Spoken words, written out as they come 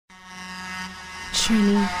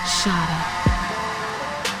Trini Shatta.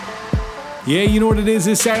 Yeah, you know what it is.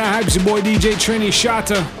 It's Saturday Night Hype. It's your boy DJ Trini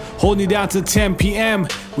Shatta, holding you down to 10 p.m.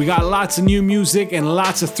 We got lots of new music and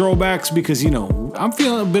lots of throwbacks because, you know, I'm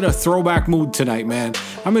feeling a bit of throwback mood tonight, man.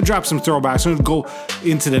 I'm going to drop some throwbacks. I'm going to go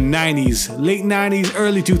into the 90s, late 90s,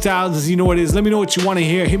 early 2000s. You know what it is. Let me know what you want to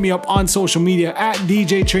hear. Hit me up on social media at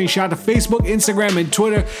DJ Trini Shatta, Facebook, Instagram, and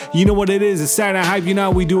Twitter. You know what it is. It's Saturday Night Hype. You know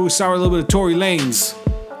how we do. We start with a little bit of Tory Lanez.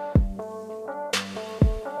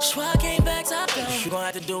 You gon'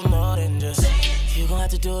 have to do more than just. You gon'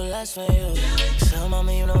 have to do less for you. So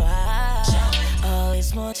mama, you know I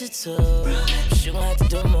always want you to. You gon' have to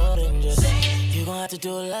do more than just. You gon' have to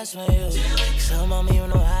do less for you. So mama, you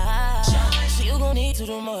know I. So you gon' need to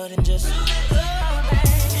do more than just.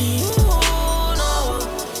 You know.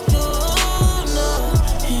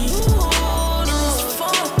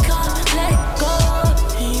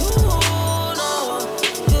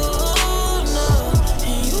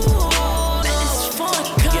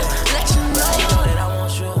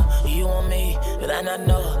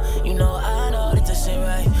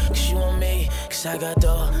 I got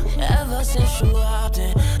dough. Ever since you walked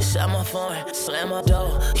in, shut my phone, slam my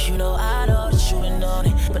door. You know I know that you been on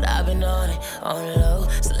it, but I've been on it, on the low.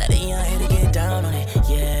 So let it young here to get down on it.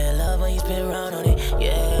 Yeah, love when you spin around on it.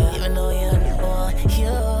 Yeah, even though you're the one,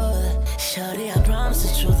 you. Shawty, I promise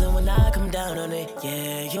the truth, and when I come down on it,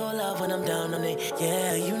 yeah, you'll love when I'm down on it.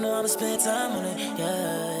 Yeah, you know I'ma spend time on it.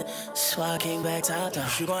 Yeah, so I came back top down.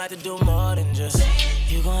 You gon' have to do more than just.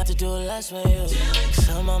 You gon' have to do less for you.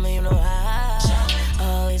 So mama, you know I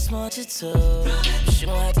always want you to. You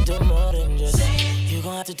gon' have to do more than just. You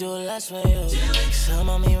gon' have to do less for you. So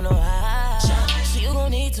mama, you know I. So you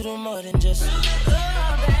gon' need to do more than just.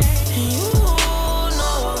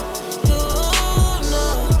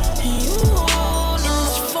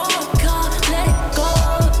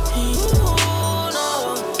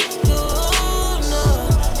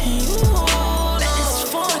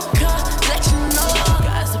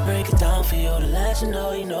 You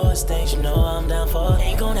know. You know it's things, you know I'm down for.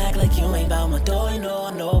 Ain't gon' act like you ain't bout my door, you know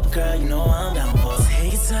I know, but girl, you know I'm down for.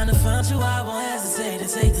 Take your time to find you, I won't hesitate to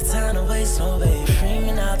take the time to waste, no baby.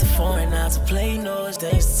 Bringing out the foreign, out to play, you know it's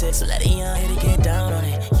things to take. So let it young here to get down on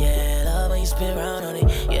it. Yeah, love when you spin around on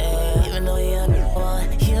it. Yeah, even though you're the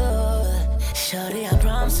one, you. Shawty, I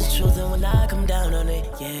promise the truth, and when I come down on it,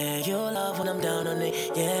 yeah, you'll love when I'm down on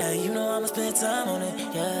it. Yeah, you know I'ma spend time on it.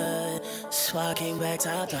 Yeah, so I came back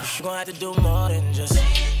top down. You gon' have to do more than just.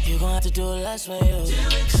 You gon' have to do less for you.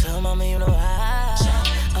 So mama, you know I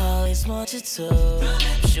always want you to.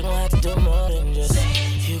 You gon' have to do more than just.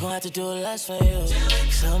 You gon' have to do less for you.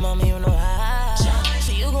 So mama, you know I.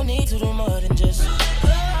 So you gon' need to do more than just.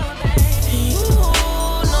 You know.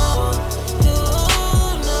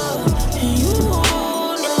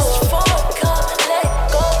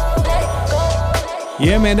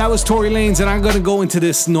 Yeah, man, that was Tory Lanez, and I'm gonna go into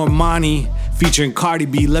this Normani featuring Cardi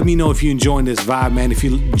B. Let me know if you're enjoying this vibe, man. If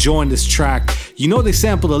you're enjoying this track, you know they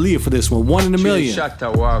sampled Aaliyah for this one. 1 in a million. Trini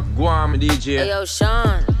Shatta, wow. Guam DJ. Hey, yo,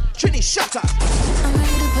 Sean. Trini Shatta. I'm ready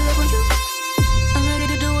to pull up on you. I'm ready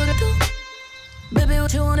to do what I do. Baby,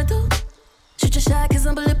 what you wanna do? Shoot your shot, cause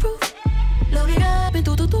I'm bulletproof. Load it up and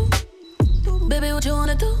do. Baby, what you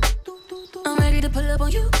wanna do? I'm ready to pull up on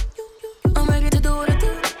you. I'm ready to do what I do.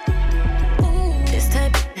 This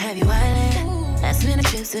type have you wildin'. Last minute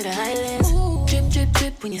trips to the highlands. Drip, drip,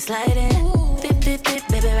 drip when you're sliding. Fit, fit, fit,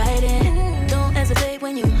 baby, ride it. Don't hesitate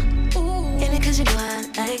when you in it, cause you know I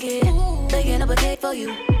like it. Baking up a cake for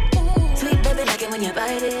you. Sweet baby, like it when you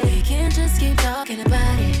bite it. We can't just keep talking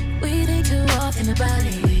about it. We think too often about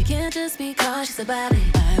it. We can't just be cautious about it.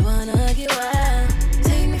 I wanna get wild.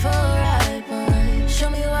 Take me for a ride, boy. Show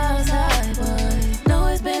me what's high, boy. Know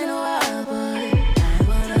it's been a while, boy. I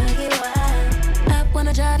wanna get wild. I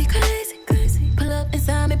wanna drive you crazy, crazy. Pull up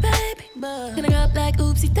inside me, baby. Gonna up like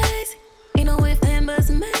oopsie daisy. Ain't no if, then, but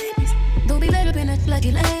some maybes. Don't be laid up in it like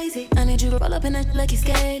you lazy. I need you to roll up in it like you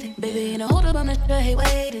skating. Baby, ain't no hold up on the hey,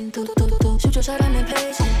 waiting. Shoot your shot, I'm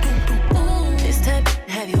impatient. This type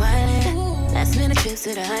have you wildin'. Last minute trips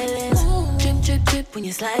to the highlands. Drip, drip, drip when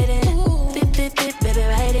you're sliding. Fit, fit, fit, baby,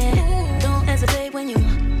 ride it. Don't hesitate when you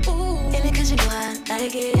in it, cause you know I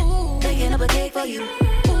like it. Baking up a cake for you.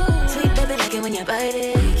 Sweet baby, like it when you bite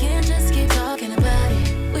it. We can't just keep talking about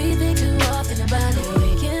it. We think too often about it.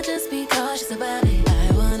 We can't just be cautious about it.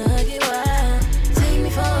 I wanna get wild. Take me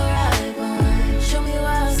for a ride, boy. Show me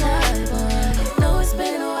what's high, boy. Know it's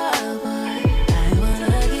been a while, boy. I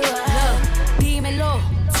wanna get wild. Be low,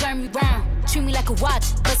 turn me round. Treat me like a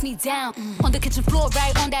watch, bust me down. On the kitchen floor,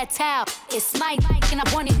 right on that towel. It's my and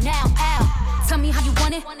I want it now. Ow. Tell me how you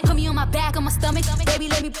want it. Put me on my back, on my stomach. Baby,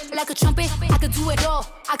 let me like a trumpet. I could do it all.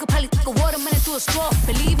 I could probably take a watermelon through a straw.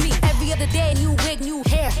 Believe me, every other day, new wig, new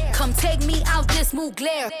hair. Come take me out this mood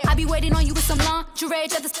glare. I be waiting on you with some lingerie.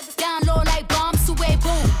 Just to step down low like bombs. Sway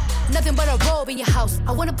boom. Nothing but a robe in your house.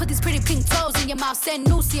 I wanna put these pretty pink toes in your mouth. Send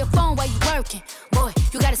news to your phone while you working. Boy,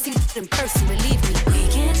 you gotta see it in person, believe me. We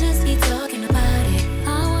can't just be talking about it.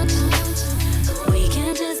 I want to. We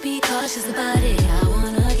can't just be cautious about it. I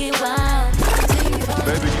wanna get wild.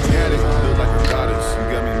 Baby, you got it. Look like a goddess. You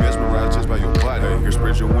got me mesmerized just by your body. Girl,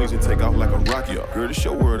 spread your wings and take off like a rocket. Girl, it's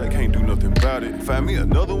your word, I can't do nothing about it. Find me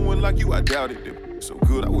another one like you, I doubt it. So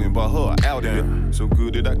good, I went and bought her an Audi. So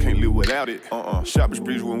good that I can't live without it. Shopping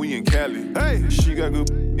sprees when we in Cali. Hey, she got good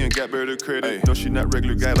and got better credit. No, she not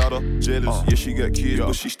regular, got all the jealous. Yeah, she got kids,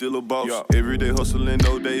 but she still a boss. Every day hustling,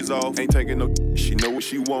 no days off. Ain't taking no. She know what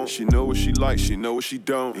she want. She know what she like. She know what she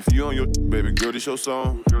don't. If you on your baby girl, this your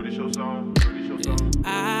song. Girl, this your song. Girl, this your song.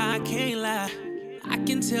 I can't lie. I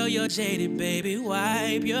can tell you're jaded, baby.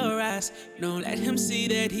 Wipe your eyes. Don't let him see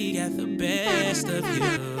that he got the best of you. Girl,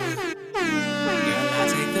 I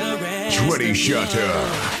take the rest. Trini Shatta.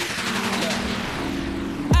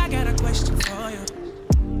 I got a question for you.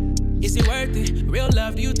 Is it worth it? Real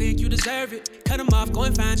love, do you think you deserve it? Cut him off, go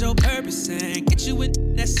and find your purpose and get you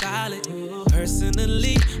with that's solid.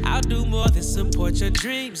 Personally, I'll do more than support your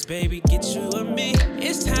dreams, baby. Get you and me.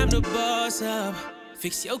 It's time to boss up.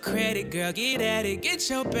 Fix your credit, girl, get at it, get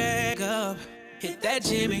your bag up. Hit that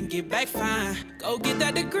gym and get back fine. Go get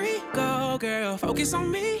that degree, go girl, focus on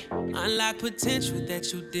me. Unlock potential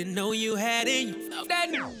that you didn't know you had in you. Felt that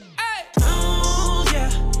new, hey. Oh yeah,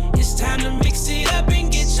 it's time to mix it up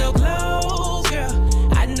and get your glow, girl.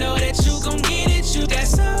 I know that you gon' get it, you got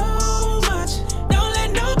so much. Don't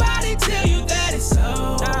let nobody tell you that it's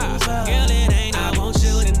over. Girl, it ain't, I want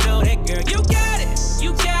you to know that, girl, you got it,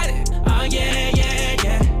 you got it. Oh yeah, yeah.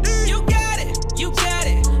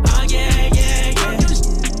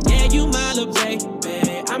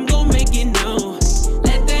 Baby, I'm gon' make it known.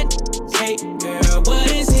 Let that hate, girl,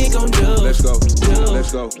 what is he gon' do? Let's go,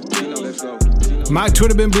 let's go, let's go. My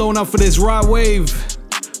Twitter been blown up for this raw wave.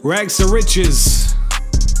 Rags to riches.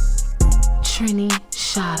 Trini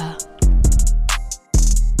Shatta.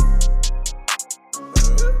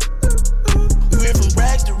 We went from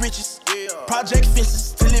rags to riches. Project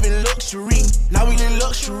fences to live in luxury. Now we in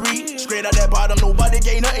luxury. Straight out that bottom, nobody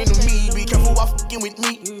gave nothing to me. Be careful while fucking with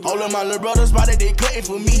me. All of my little brothers body, they cutting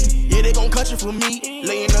for me. Yeah, they gon' cut you for me.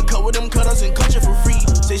 Lay in the cut with them cutters and cut you for free.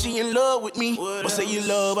 Say she in love with me, but say you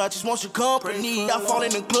love, I just want your company. I fall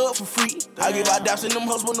in the club for free. I give out daps and them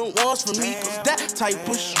husbands no ones for me. Cause that type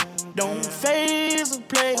push don't phase a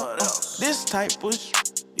player. This type push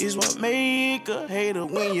is what make a hater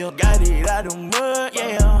when you got it out the mud,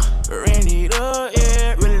 yeah. Ran it up,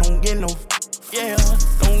 yeah. Really don't get no, yeah.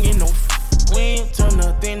 Don't get no, we ain't turn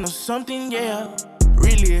nothing to something, yeah.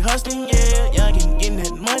 Really hustling, yeah. Y'all getting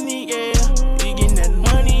that money, yeah. We getting that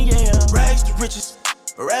money, yeah. Rags to riches,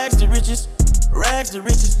 rags to riches, rags to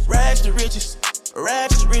riches, rags to riches,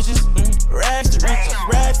 rags to riches, rags to riches,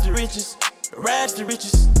 rags to riches, rags to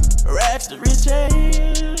riches, rags to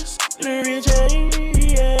riches, riches,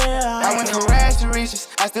 yeah. I went from rags to riches,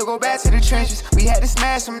 I still go back to the trenches. We had to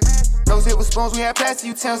smash some. Those silver spoons, we had plastic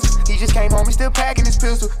utensils. He just came home, he still packing his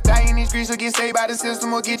pistol. Dying these streets will get saved by the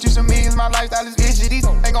system or get you some millions. My lifestyle is vicious. These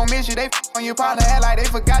ain't gon' miss you. They on your partner, act like they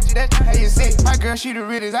forgot you. That hey, you sick. My girl, she the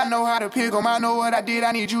realest. I know how to pick 'em. I know what I did.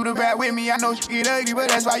 I need you to rap with me. I know she get ugly, but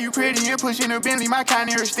that's why you pretty and pushing her Bentley. My kind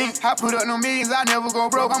of stink. I put up no millions. I never go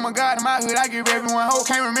broke. I'm a god in my hood. I give everyone hope.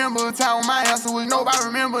 Can't remember a time when my answer was nope. I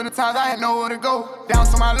remember the times I had nowhere to go. Down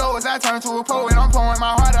to my lowest, I turned to a poet. I'm pouring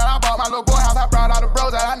my heart out. I bought my little boy house. I brought all the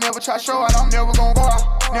bros out. I never try to show out. I'm never gon' go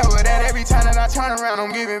out. Never that. Every time that I turn around,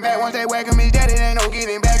 I'm giving back. Once they whack him, his daddy ain't no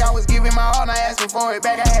giving back. I was giving my all, not asking for it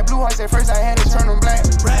back. I had blue hearts at first, I had to turn them black.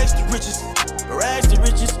 Rags to riches, rags to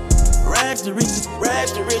riches, rags to riches,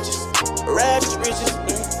 rags to riches, rags to riches,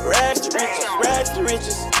 rags to riches, rags to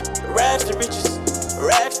riches, rags to riches,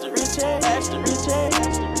 rags to riches, rags to riches.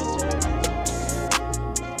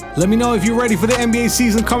 Let me know if you're ready for the NBA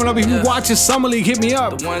season coming up. If you watch the Summer League, hit me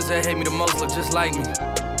up. The ones that hate me the most look just like me.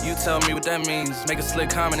 You tell me what that means. Make a slick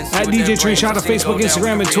comment and see at what DJ that Trini Shatta, brings. Facebook,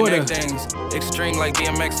 Instagram, and Twitter. Extreme like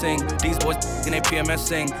BMX sing. These boys in they PMS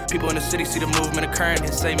sing. People in the city see the movement occurring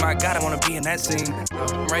and say, my God, I wanna be in that scene.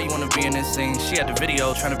 Right, you wanna be in this scene. She had the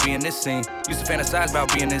video trying to be in this scene. Used to fantasize about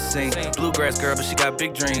being in this scene. Bluegrass girl, but she got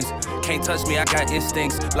big dreams. Can't touch me, I got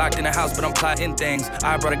instincts. Locked in the house, but I'm plotting things.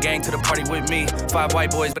 I brought a gang to the party with me. 5 white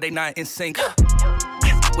boys, but they not in sync.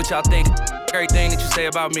 What y'all think? everything that you say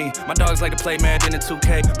about me. My dogs like to play Madden and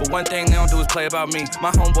 2K, but one thing they don't do is play about me.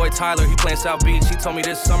 My homeboy Tyler, he playing South Beach. He told me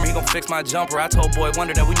this summer he gon' fix my jumper. I told Boy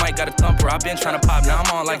Wonder that we might got a thumper. I been tryna pop, now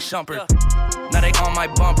I'm on like Shumpert. Now they on my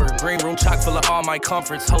bumper. Green room chock full of all my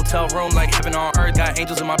comforts. Hotel room like heaven on earth. Got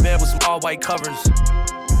angels in my bed with some all white covers.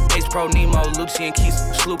 Ace Pro Nemo, Lucian Keys,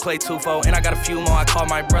 Slew Clay Tufo, and I got a few more I call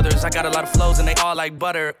my brothers. I got a lot of flows and they all like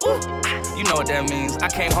butter. Ooh, you know what that means.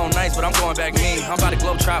 I came home nice, but I'm going back mean. I'm about to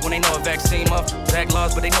globe trot when they know a vaccine up. Zach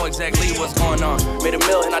laws, but they know exactly what's going on. Made a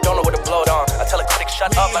meal and I don't know where to blow it on. I tell a critic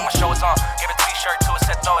shut up like my show is on. Give a t-shirt to her,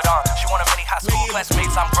 said throw it on. She wanted many high school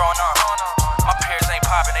classmates, I'm growing on. My peers ain't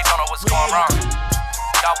popping, they don't know what's going wrong.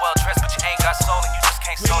 Y'all well dressed, but you ain't got soul and you just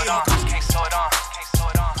can't sew it on. Just can't sew it on. Can't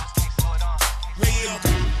sew it on. Can't sew it on.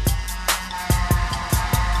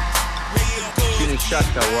 Trini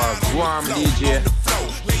Shatta, Guam DJ.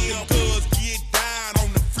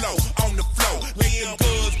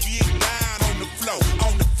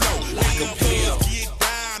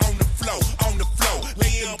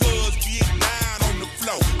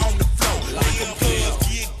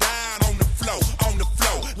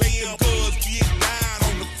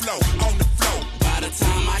 By the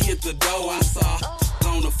time I hit the door, I saw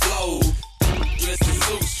on the floor. Dressed in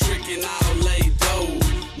suits, tricking all laid dough.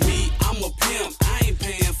 Me, I'm a pimp, I ain't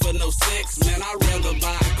paying for no sex. Man, I'd rather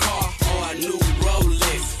buy a car or a new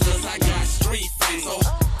Rolex. Cause I got street fame, so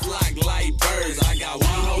like light birds. I got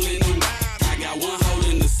one hole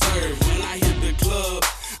in the serve. When I hit the club,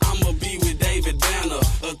 I'ma be with David Banner.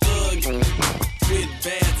 A thug with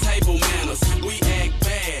bad table manners. We act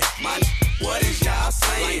bad, what is y'all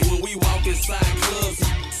saying? Like when we walk inside clubs,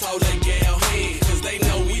 so they gal head, cause they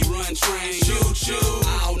know we run trains. Shoot,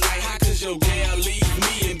 all night. How could your gal leave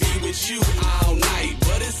me and be with you all night?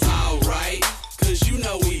 But it's alright, cause you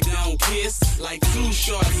know we don't kiss. Like Too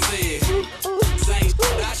Short said, same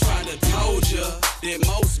shit I tried to told ya, that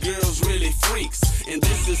most girls really freaks. And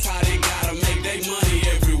this is how they gotta make their money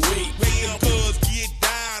every week. Little girls get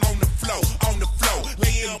down on the floor, on the floor.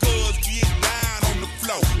 Little girls get down on the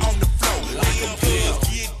floor, on the floor. Little girls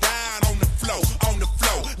get down on the floor, on the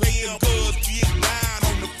floor. Little girls get down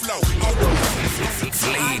on the floor, on the floor.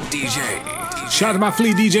 Fleet DJ. Shout out to my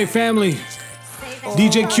Fleet DJ family.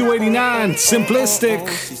 DJ Q89, Simplistic.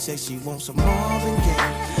 She said she wants some Marvin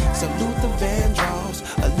Gaye, some Luther Vandross,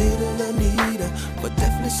 a little Anita, but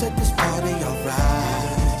definitely set this party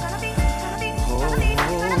alright.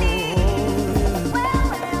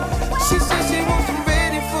 She said she wants some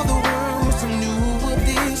ready for the world, some new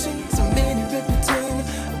additions, some many reputation.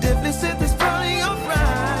 Definitely set this party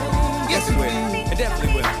alright. Yes, it will. It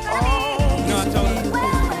definitely will. Oh, no,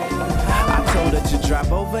 I told her to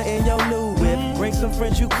drop over in your new whip. Bring some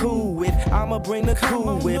friends you cool with. I'ma bring the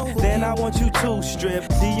cool whip. Then I want you to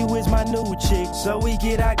strip. See you is my new chick, so we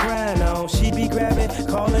get our grind on. She be grabbing,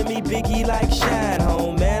 calling me Biggie like Shine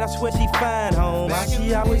Home. Man, I swear she fine home. Why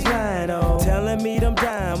she always lying on? Telling me them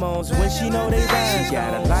diamonds when she know they rhyme. She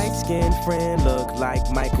got a light-skinned friend, look like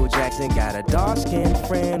Michael Jackson. Got a dark-skinned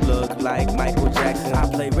friend, look like Michael Jackson. I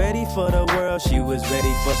play ready for the world, she was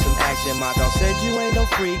ready for some action. My dog said you ain't no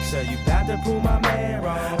freak, so you got to prove my man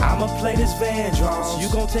wrong. I'ma play this Vandross, you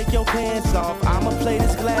gon' take your pants off. I'ma play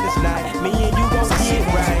this Gladys night, me and you gon' get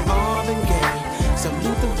right. Marvin Gaye, some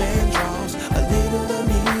Luther Vandross, a little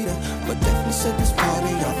Anita, but definitely set this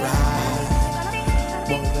party alright.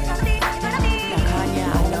 Kanye,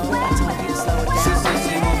 I know I told you to slow it down.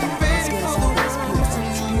 It's good as all this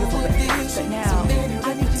beautiful, but now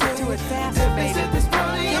I need you to do it faster, baby. Do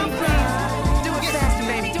it faster,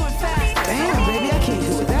 baby. Do it faster. Damn, baby, I can't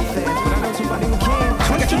do it that fast, but I know somebody who can.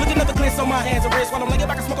 I got you looking at the glitz on my hands and wrists while I'm laying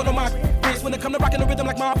back and smoking on my wrist. When it come to rocking the rhythm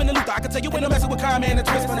like Marvin and Luther, I can tell you when I'm messing with Kyle, man, and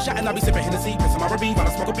twist. Run a shot and I'll be sipping Hennessy, pissing my R&B while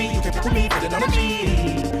I smoke a beat. You can pick with me, put it on a G.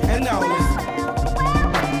 And now listen.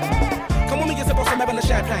 Come with me and sip on some Evan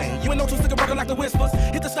champagne. You ain't no two sticker broken like the whispers.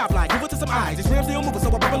 Hit the stoplight, move it to some eyes. These rims still moving, so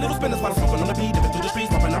I pop a little spinners while I'm smoking on the beat. Dipping through the streets,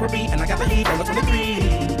 popping R&B, and I got the heat on the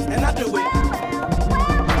 23. And I do it.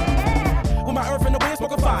 With my earth in the wind,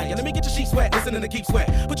 smoke a fire. Let me get your sheets wet, listening to keep sweat.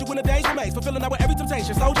 Put you in a daze remains, fulfilling out with every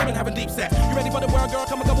temptation. Slow jamming, having deep set. You ready for the world, girl?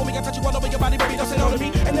 Come and go with me. I touch you all over your body, baby. Don't say no to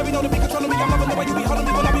me. And never know to be controlling me. I'm loving the way you be holding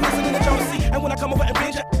me when I be listening to Jodeci. And when I come over and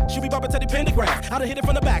binge, she be bumping to the pentagram. I done hit it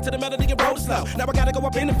from the back to the melody and roll it slow. Now I gotta go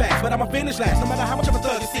up in the fast, but I'ma finish last. No matter how much of a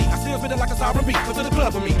thug you see, I still spit it like a sovereign beat. Come to the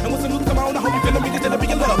club with me. And when some music come on, I hope you feeling me. Cause they'll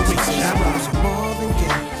be in love with me. Some Marvin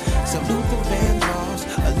Gaye, some Luther Vandross,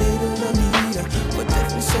 a little Anita, but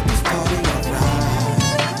definitely set this party alright.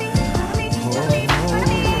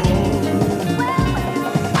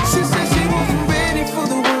 She said she wasn't ready for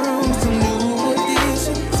the world, some new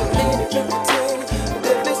additions, some lady reputation.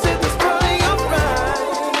 Definitely set this party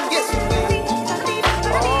alright. Yes,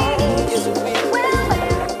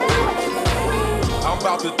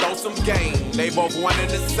 and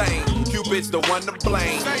the same. Cupid's the one to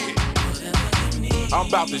blame. I'm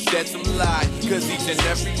about to shed some light, cause each and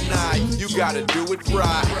every night you gotta do it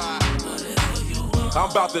right. I'm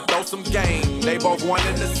about to throw some game, they both one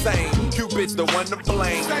and the same. Cupid's the one to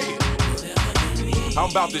blame. I'm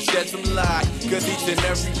about to shed some light, cause each and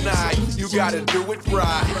every night you gotta do it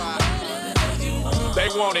right. They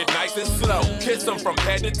want it nice and slow, kiss them from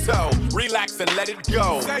head to toe, relax and let it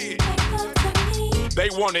go. They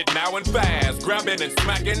want it now and fast, grabbing and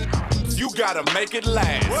smacking, you gotta make it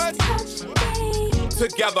last.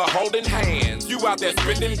 Together holding hands, you out there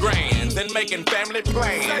spending grands and making family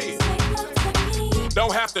plans.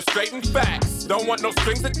 Don't have to straighten facts, don't want no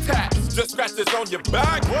strings attached, just scratch this on your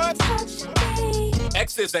back.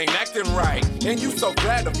 Exes ain't acting right, and you so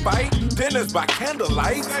glad to fight. Dinners by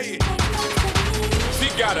candlelight. She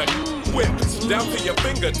got a whip down to your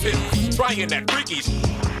fingertips, trying that freaky.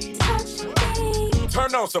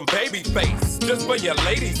 Turn on some baby face, just for your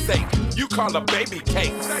lady's sake. You call her baby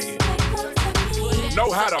cakes. Know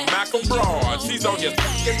how to mack a broad, she's on your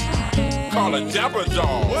call her Jabba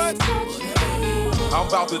Jaw. I'm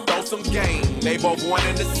about to throw some game, they both one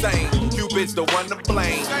and the same. Cupid's the one to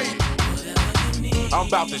blame. I'm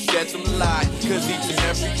about to shed some light, cause each and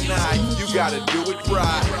every night you gotta do it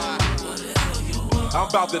right. I'm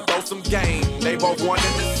about to throw some game, they both one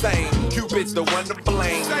and the same. Cupid's the one to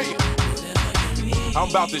blame. I'm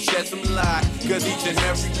about to shed some light, cause each and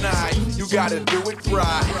every night you gotta do it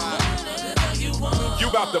right. You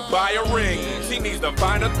about to buy a ring, she needs the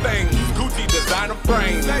finer things. Gucci designer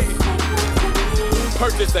frames.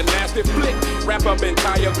 Purchase a nasty flick, wrap up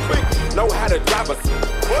entire quick. Know how to drive a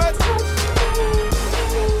what?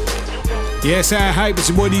 Yes, I hype. It's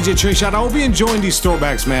your boy DJ Trey Shot. I hope you're enjoying these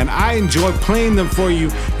throwbacks, man. I enjoy playing them for you,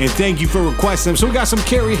 and thank you for requesting them. So we got some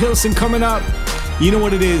Carrie Hilson coming up. You know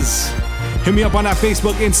what it is. Hit me up on that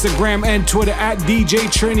Facebook, Instagram, and Twitter at DJ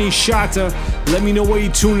Trini Shata. Let me know where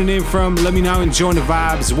you're tuning in from. Let me know how you're enjoying the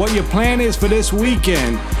vibes, what your plan is for this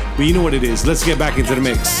weekend. But you know what it is. Let's get back into the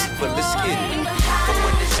mix. But let's get it.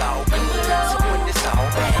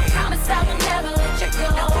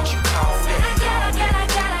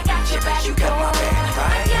 You got my back,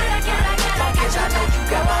 right? Long as I know you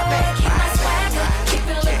got my back, Keep my swagger, keep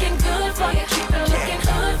it looking good for you, keep it looking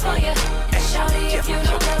hood for you. And shawty, if you don't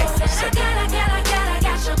know that I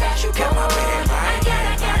got your back. You got my back, right?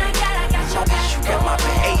 I got your back. You got my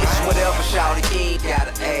back. Hey, it's whatever, shawty, you ain't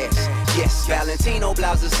gotta ask. Yes, Valentino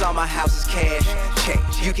blouses on my house is cash. Check,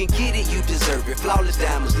 you can get it, you deserve it. Flawless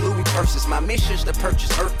diamonds, Louis purses. My mission's to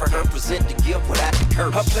purchase earth for her, present to give without the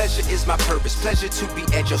curse. Her pleasure is my purpose, pleasure to be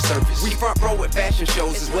at your service. We front row at fashion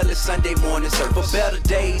shows as well as Sunday morning service. For better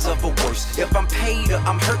days or for worse, if I'm paid or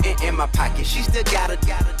I'm hurting in my pocket, she still got a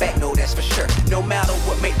back, no that's for sure. No matter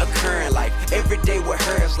what may occur in life, every day with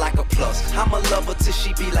her is like a plus. I'm a lover till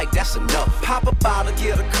she be like that's enough. Pop a bottle,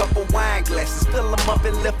 get a couple wine glasses, fill them up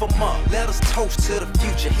and lift them up. Let us toast to the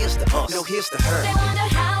future, here's to us, no here's to her. They wonder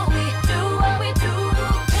how we do what we do.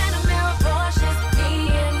 Panamera Porsches, me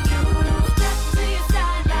and you. Step to your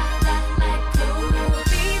side, like glue.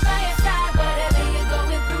 Be by your side, whatever you're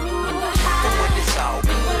going through. But when it's all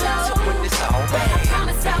good, so when it's all bad, I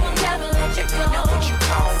promise I will never let you go. Now what you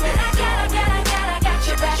call me? I got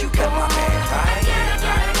your back. You got my back, right?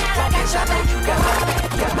 Long as I know you got my back,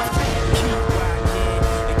 got my back.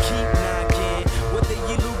 Keep knocking, whether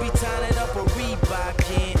you Louboutin it up or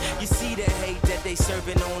Reebokin. You see the hate that they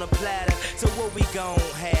serving on a platter. So what we gon'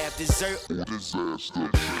 have, dessert or disaster?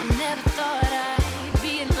 I never thought I'd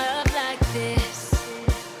be in love like this.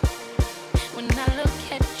 When I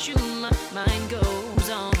look at you, my mind goes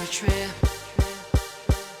on a trip.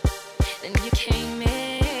 Then you came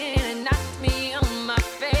in and knocked me on my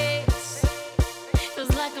face.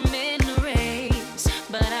 Feels like I'm in a race,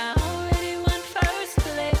 but I already won first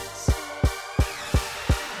place.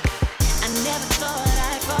 I never thought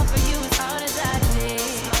I'd fall for you as hard as I did.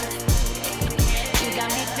 You got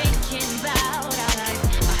me thinking about our life,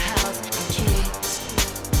 our house, and kids.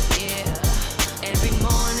 Yeah. Every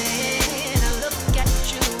morning I look at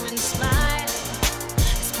you and smile.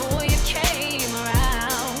 This boy you came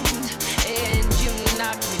around and you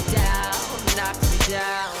knocked me down.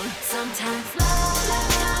 Sometimes love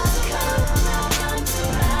comes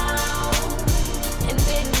around and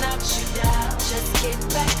it knocks you down. Just get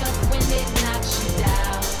back up when it knocks you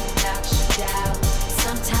down.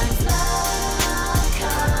 Sometimes love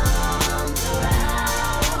comes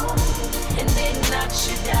around and it knocks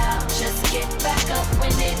you down. Just get back up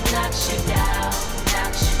when it knocks you down.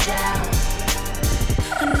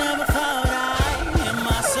 I never thought I'd hear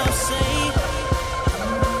myself say,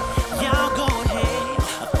 y'all go ahead.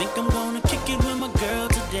 I think I'm gonna kick it with my girl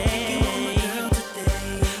today.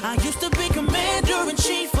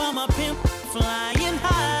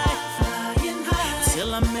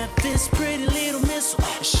 this pretty little missile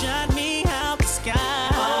shot me out the sky.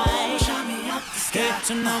 Oh, shot me out the sky. Hit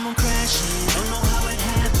to know I'm crashing, don't know how it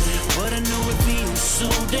happened, but I know it feels so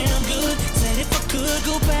damn good. Said if I could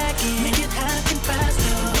go back and make it happen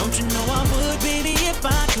faster, don't you know I would, baby, if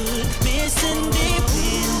I could. Missing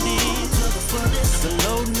independent to the fullest, the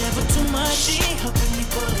load never too much. She helping me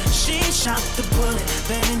pull it, she shot the bullet,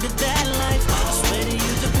 fell into that life. I swear to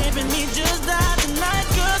you, the pimping me just died tonight,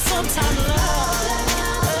 girl. Sometimes love.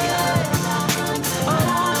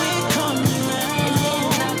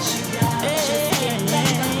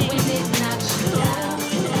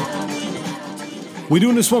 We're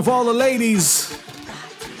doing this one for all the ladies.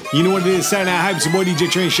 You know what it is, Saturday Night Hype. It's your boy DJ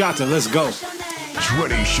Trini Shata. Let's go.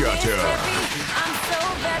 Trini Shata. I'm so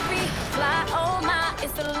very fly, oh my,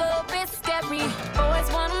 it's a little bit scary. Always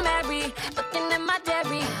wanna marry, looking at my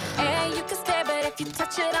dairy. And you can stare, but if you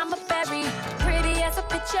touch it, I'm a berry. Pretty as a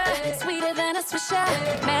picture, sweeter than a swisher.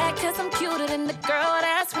 Mad cause I'm cuter than the girl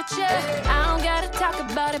that's with you. I don't gotta talk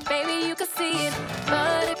about it, baby, you can see it.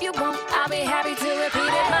 But if you won't, I'll be happy to repeat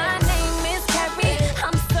it. My name is Carrie,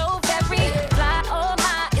 I'm so very fly, oh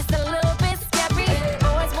my, it's a little bit scary.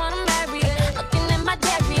 Always wanna marry, looking at my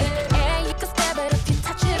dairy. And you can stare, but if you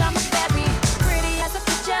touch it, I'm a berry. Pretty as a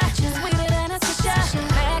picture, sweeter than a swisher.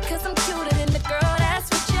 Mad cause I'm cuter than the girl that's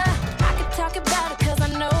with you. I can talk about it cause I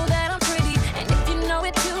know that I'm pretty. And if you know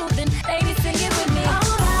it too, then ladies sing it with me.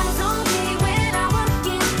 All eyes on me when I walk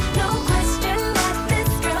in. No question that this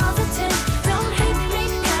girl's a 10. Don't hate me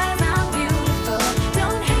cause I'm beautiful.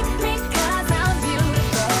 Don't hate me cause I'm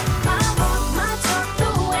beautiful. My walk, my talk, the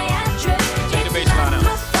way I drip. It's not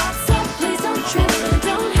my fault, so please don't trip.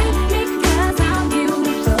 Don't hate me cause I'm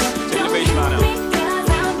beautiful. Don't hate me cause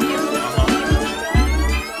I'm beautiful.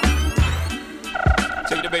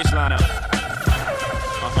 Take the bass line out.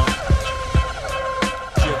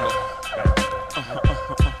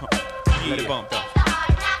 Let it bump though.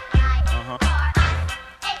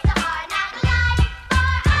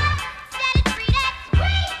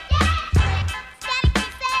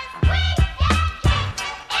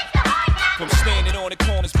 From standing on the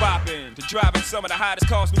corners popping to driving some of the hottest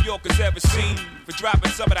cars New Yorkers ever seen, for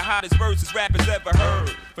dropping some of the hottest verses rappers ever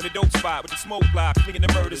heard, from the dope spot with the smoke block, fleeing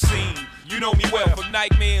the murder scene. You know me well from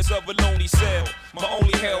nightmares of a lonely cell. My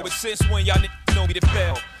only hell was since when y'all niggas know me to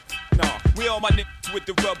fail. Nah, we all my niggas with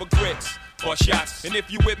the rubber grits or shots. And if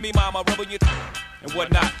you with me, mama, rubber your and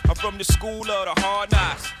whatnot. I'm from the school of the hard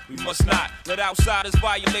knocks. We must not let outsiders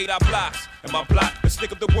violate our blocks. And my block, let's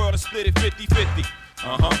stick up the world and split it 50-50.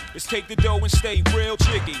 Let's take the dough and stay real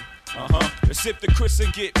tricky. Let's sip the Chris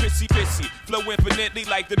and get pissy. Flow infinitely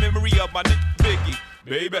like the memory of my nigga Biggie.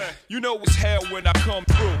 Baby, you know it's hell when I come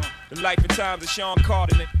through. The life and times of Sean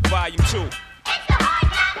Carter, volume 2.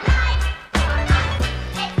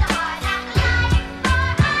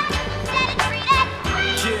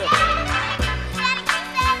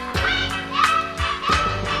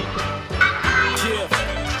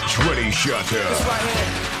 Trini Shata. This right here.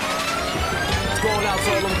 It's going out to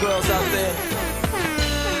all them girls out there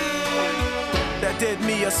that did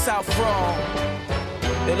me a south wrong.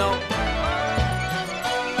 You know?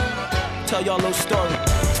 Tell y'all a little story.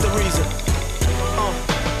 It's the reason.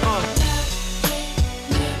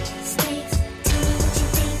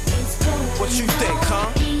 What you think, huh?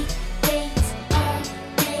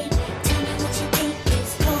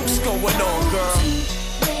 What's going on, girl?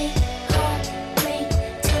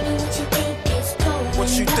 What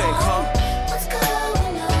you think, huh?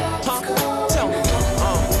 Tell me.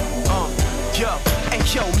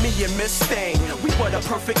 Yo, me and Miss Thing, we were the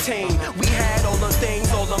perfect team. We had all the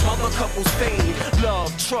things all the other couples fame.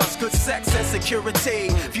 Love, trust, good sex, and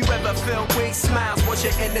security. If you ever felt weak, smiles was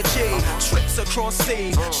your energy. Trips across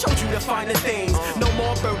seas, showed you the finer things. No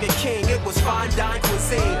more Burger King, it was fine dine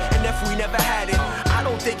cuisine. And if we never had it, I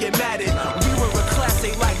don't think it mattered. We were a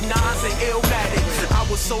classic like Nas and Illmatic. I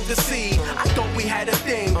was so deceived, I thought we had a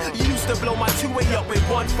thing. You used to blow my two-way up in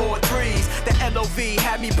 143s. The LOV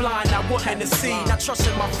had me blind, I wanted to see. Not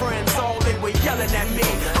trusting my friends, all they were yelling at me.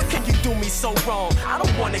 How can you do me so wrong? I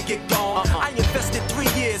don't wanna get gone. I invested 3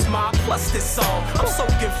 years, ma, plus this song. I'm so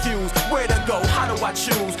confused, where to go, how do I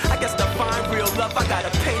choose? I guess to find real love, I gotta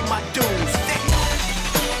pay my dues.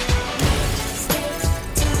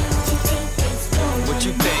 What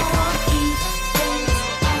you think, huh?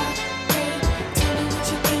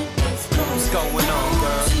 What's going on,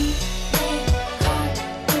 girl?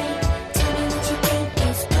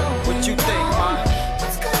 What you think, ma?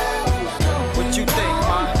 What you think,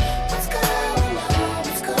 ma?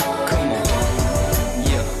 Come on.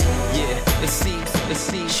 Yeah, it seems.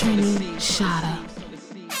 Trini Shata.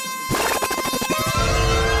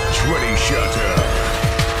 Trini Shata.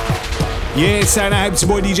 Yeah, it's Saturday Night Hype. It's your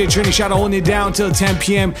boy DJ Trini Shot holding it down till 10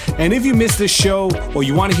 p.m. And if you missed this show, or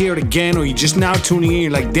you want to hear it again, or you're just now tuning in,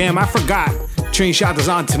 you're like, damn, I forgot Trini Shot is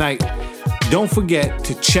on tonight. Don't forget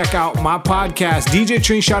to check out my podcast, DJ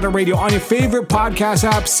Trini Shot Radio, on your favorite podcast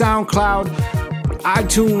app, SoundCloud,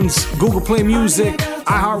 iTunes, Google Play Music,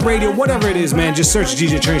 iHeartRadio, whatever it is, man. Just search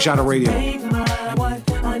DJ Trini Shot Radio.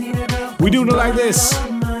 We doing it like this.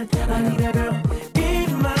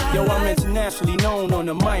 Yo, I'm internationally known on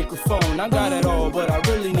the microphone. I got it all, but I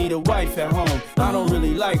really need a wife at home. I don't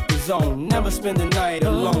really like the zone, never spend the night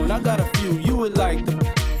alone. I got a few, you would like the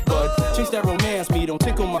but chase that romance me, don't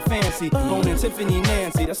tickle my fancy. Bonin' Tiffany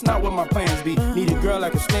Nancy, that's not what my plans be. Need a girl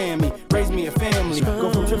that can stand me, raise me a family.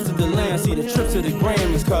 Go from trips to the land, see the trips to the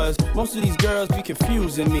Grammys. Cause most of these girls be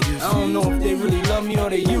confusing me. I don't know if they really love me or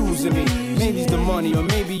they using me. Maybe it's the money or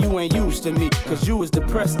maybe you ain't used to me. Cause you was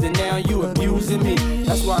depressed and now you abusing me.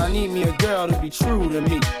 That's why I need me a girl to be true to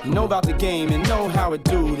me. Know about the game and know how it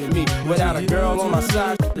do to me. Without a girl on my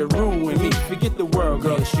side, they ruin me. Forget the world,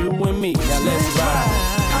 girl, it's you and me. Now let's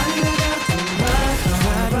ride.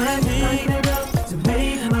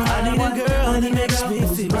 I need a girl that makes me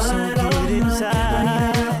feel so good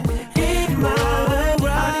inside.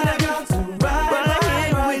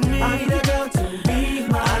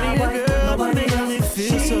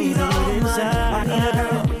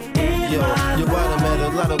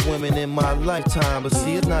 Women in my lifetime, but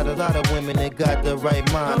see, it's not a lot of women that got the right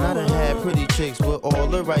mind. I done had pretty chicks with all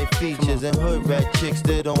the right features, and hood rat chicks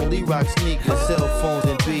that only rock sneakers, cell phones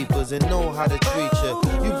and beepers, and know how to treat you.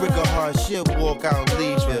 You break a heart, she'll walk out and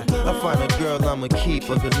leave you. I find a girl, I'ma keep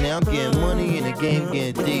her, cause now I'm getting money and the game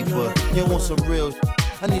getting deeper. You want some real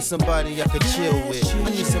I need somebody I could chill with.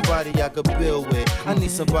 I need somebody I could build with. I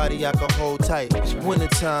need somebody I could hold tight.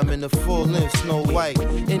 Wintertime in the full length, Snow White.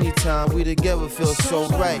 Anytime we together feel so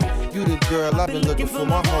right. You the girl I've been looking for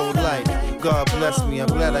my whole life. God bless me, I'm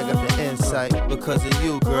glad I got the insight. Because of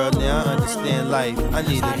you, girl, now I understand life. I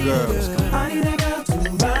need a girl. I need a girl to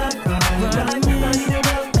ride. I need a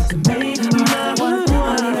girl to make my one. I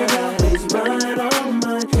need a girl who's right on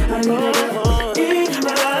mine. I need a girl.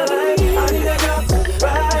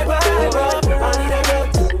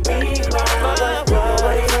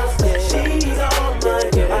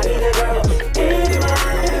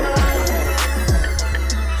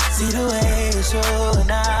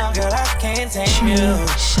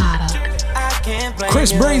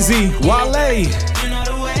 Chris Breezy, Wale.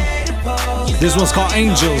 This one's called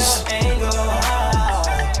Angels.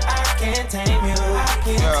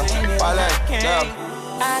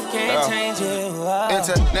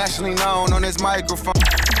 Internationally known on this microphone.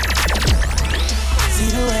 See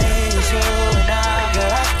the way you show now,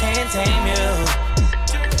 girl, I can't tame you.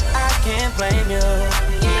 I can't blame you.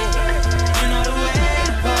 Yeah. You know the way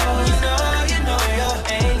to pose, you know your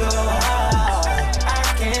angle.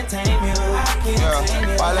 I can't tame you.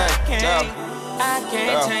 I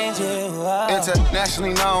can't change you.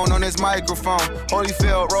 Internationally known on this microphone.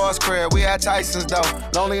 Holyfield, Ross Crab, we at Tyson's though.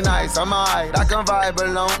 Lonely nights, I'm alright, I can vibe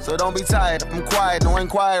alone. So don't be tired, I'm quiet, no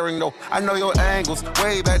inquiring though. I know your angles,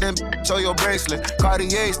 way back then, show your bracelet.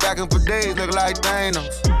 Cartier stacking for days, look like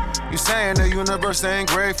Thanos. You saying the universe ain't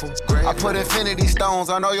grateful. I put infinity stones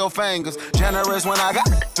on all your fingers. Generous when I got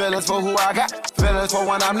feelings for who I got. Feelings for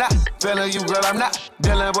when I'm not. Feeling you, girl, I'm not.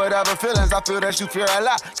 Dealing with other feelings, I feel that you fear a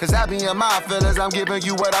lot. Cause I be in my feelings, I'm giving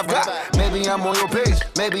you what I've got. Maybe I'm on your page,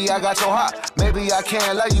 maybe I got your heart. Maybe I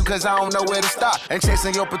can't love you cause I don't know where to stop. Ain't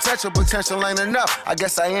chasing your potential ain't enough. I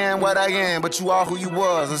guess I am what I am, but you are who you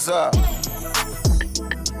was, what's up?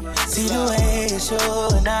 See the way you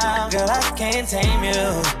show now, girl, I can't tame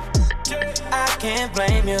you. I can't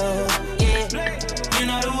blame you. Yeah. You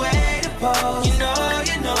know the way to pose. You know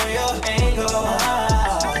your angle.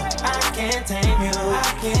 I can't tame you. I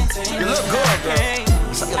can't tame you. You look good, girl.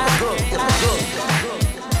 You look good.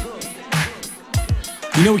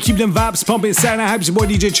 You know we keep them vibes pumping. Saturday Night Hype, your boy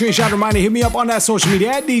DJ Trini Shot. Reminder, hit me up on that social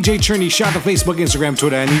media at DJ Trini Shot on Facebook, Instagram,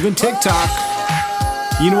 Twitter, and even TikTok.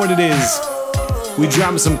 You know what it is. We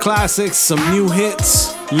dropping some classics, some new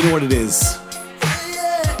hits. You know what it is.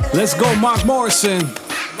 Let's go, Mark Morrison.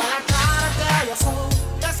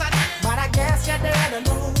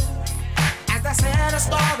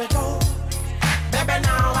 Baby,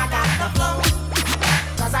 now I got the flow.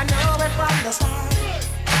 Cause I know it from the start.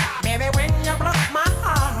 Baby, when you broke my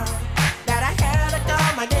heart, that I had to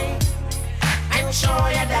come again and show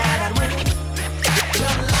you that I'd win.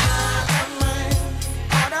 Your love to mine.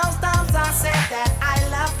 All those times I said that I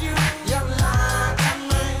love you. Your love to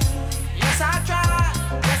mine. Yes, I tried.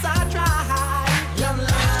 Yes, I tried. Your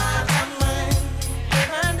love to mine.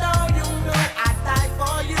 Even though you know I'd die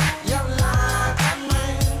for you. Your love to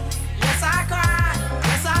mine. Yes, I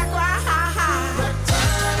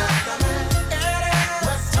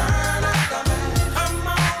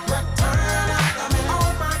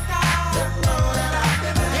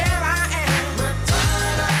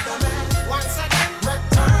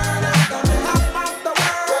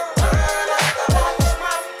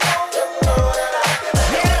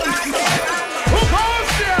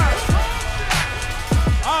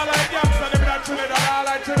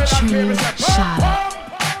Trini Shada.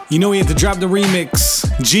 You know he had to drop the remix.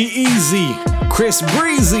 G-Eazy, Chris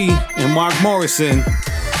Breezy, and Mark Morrison.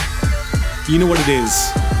 You know what it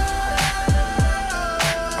is.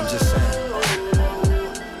 I'm just saying.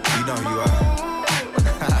 You know who you are.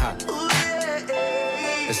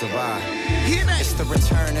 It's a vibe. It's the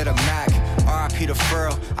return of the Mac. R.I.P. the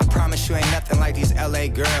Furl. I promise you ain't nothing like these LA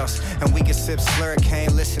girls. And we can sip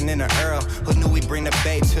slurricane, listening to Earl. Who knew we'd bring the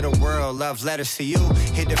bay to the world? Love letters to you,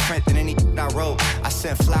 hit different than any I wrote. I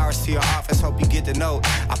sent flowers to your office, hope you get the note.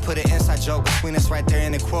 I put an inside joke between us right there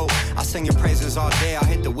in the quote. I'll sing your praises all day, I'll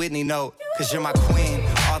hit the Whitney note. Cause you're my queen,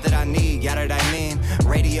 all that I need, yada that I mean.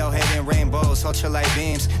 Radiohead and rainbows, ultralight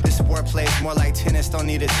beams. This sport plays more like tennis, don't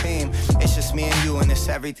need a team. It's just me and you and it's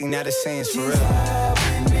everything that it seems, for real.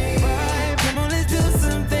 Come on, let's do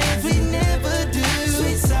some things we never do.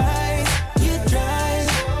 Sweet side, you drive.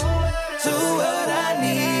 So what I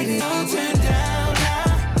need is don't turn down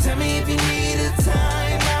now. Tell me if you need a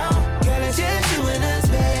timeout. Girl, it's just you and us,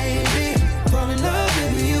 baby. Fall in love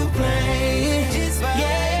with you playing.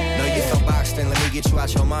 Yeah. Know you feel boxed in, let me get you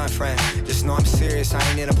out your mind, friend. Just know I'm serious, I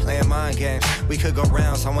ain't into playing mind games. We could go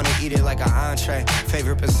rounds, I wanna eat it like an entree.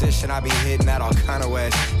 Favorite position, I be hitting that all kind of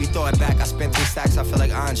ways. You throw it back, I spent 3 stacks, I feel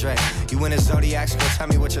like Andre. You in a Zodiac, girl, tell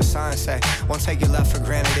me what your sign say. Won't take your love for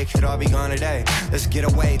granted, it could all be gone today. Let's get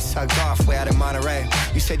away, tucked off, way out in Monterey.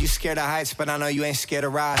 You said you scared of heights, but I know you ain't scared to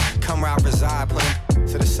ride. Come where I reside, put him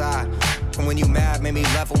to the side. And when you mad, made me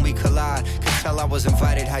love when we collide. Could tell I was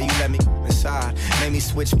invited, how you let me inside. Made me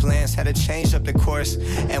switch plans, had to change up the course.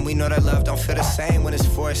 And we know that love don't feel the same when it's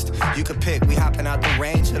forced. You could pick, we hopping out the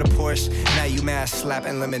range of the Porsche. Now you mad,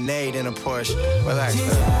 slapping lemonade in a Porsche. Relax,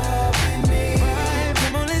 man.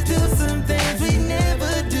 Come on, let's do some things we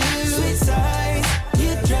never do. Sweet side,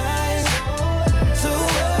 you drive. So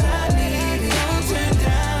what I need is don't turn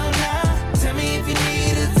down now. Tell me if you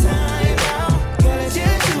need a timeout. Girl, it's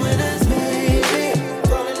just you and us, baby.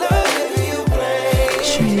 Fall in love with you play.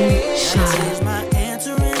 Trini Shada. Change my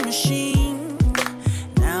answering machine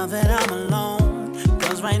now that I'm alone.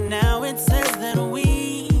 Cause right now it says that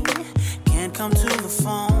we can't come to the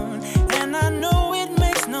phone. And I know it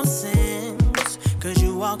makes no sense, cause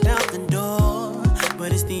you walked out the door.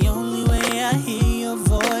 But it's the only way I hear your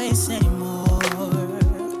voice anymore.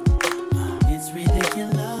 It's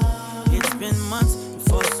ridiculous. It's been months, and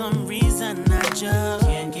for some reason I just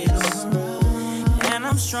can't get over it. And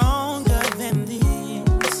I'm stronger than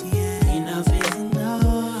this. Yeah, enough is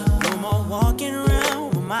enough. No more walking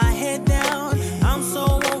around with my head down. I'm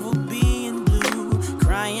so over being blue,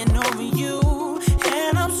 crying over you.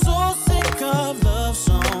 And I'm so sick of love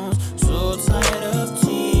songs, so tired of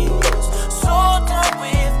tears, so done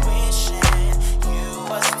with wishing you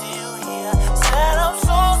were still here. Said I'm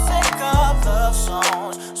so sick of love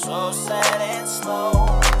songs, so sad and slow.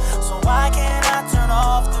 So why can't I turn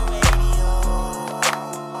off the radio?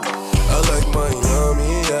 I like Miami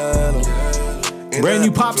yellow. Brand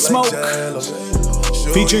new Pop Smoke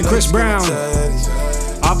featuring Chris Brown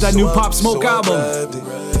off that new Pop Smoke album.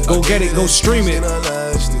 Go get it, go stream it.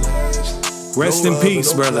 Rest in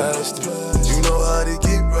peace, brother. You know how to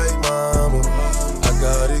get right, mama. I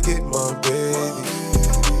gotta get my baby.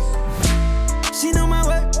 She know my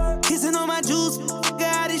work, kissing on my juice,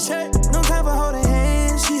 got his shirt. No time for holding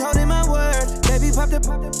hands, she holding my word. Baby popped up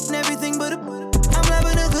and everything but a. I'm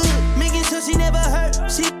loving her good, making sure she never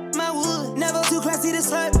hurt. She my wood, never too classy to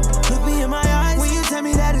slurp. Look me in my eyes when you tell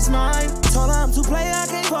me that it's mine. Told her I'm too play, I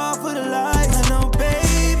can't fall for the lies. I know,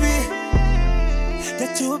 baby,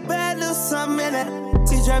 that you a bad little something and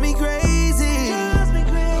that you drive me crazy.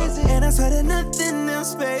 And I swear that nothing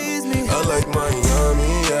else fazes me. I like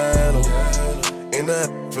Miami yellow. And I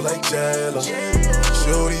feel like Jello.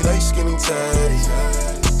 Shorty like skinny tatty.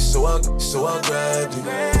 So I grabbed it.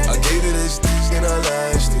 I gave it this and I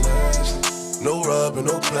lashed it. No rubber,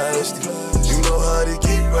 no plastic. You know how to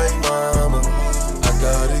get right, mama. I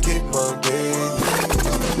gotta get my baby.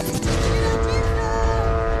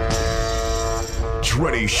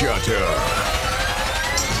 Trini Shada.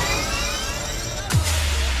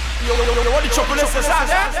 What the chocolate is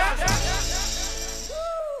that?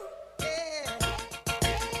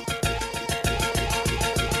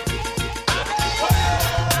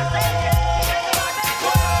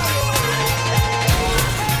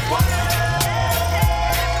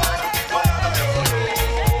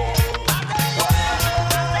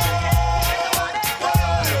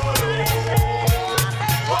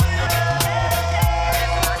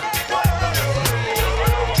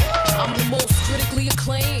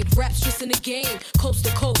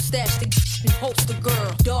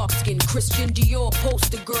 Christian Dior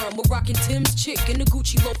poster girl, Mariah rockin' Tim's chick and the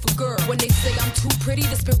Gucci loafer girl. When they say I'm too pretty,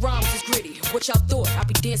 to spit rhymes is gritty. What y'all thought? I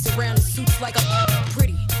be dancing around in suits like I'm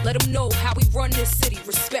pretty. Let them know how we run this city.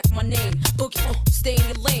 Respect my name. Boogie, stay in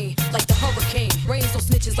your lane like the hurricane. Rains on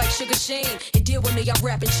snitches like Sugar Shane. And deal when they y'all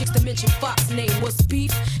rapping chicks to mention Fox name. What's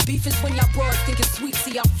beef? Beef is when y'all broads think it's sweet.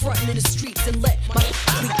 See, I'm frontin' in the streets and let my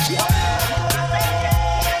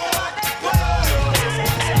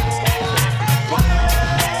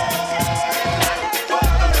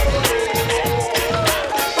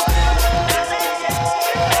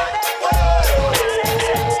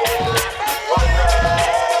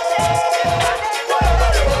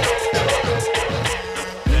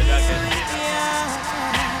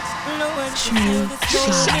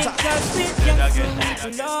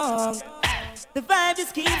the vibe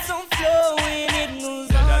just keeps on flowing, it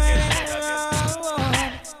moves on and on.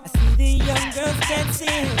 I see the young girls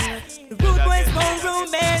dancing, the rude boys more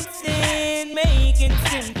romancing, making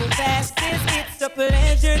simple passes. It's a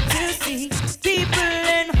pleasure to see people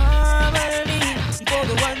in harmony. For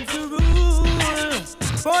the ones who rule,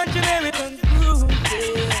 born Americans rule,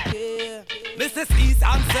 yeah. Mr. Cease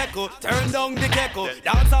and Seco, turn down the gecko.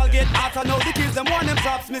 Dance all get hot, I know the kids them want them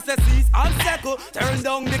props. Mr. Cease and Seco, turn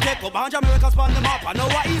down the gecko. Bunch of Americans span them up, I know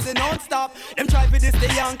what easy non-stop. Them try for this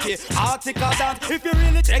the Yankee, article dance. If you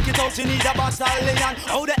really check it out, you need a battalion.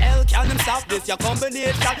 How the hell can them stop this? Your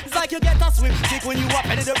combination, it's like you get a swift kick when you are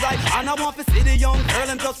ready to ride. And I want to see the young girl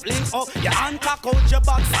and just fling up your hand, cock out your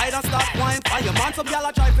backside and start wine. Fire man, some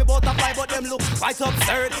y'all try for butterfly, but them look quite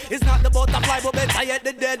absurd. It's not the butterfly, but better yet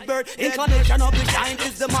the dead bird. Inclination of the shine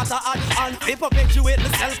is the matter at hand. They perpetuate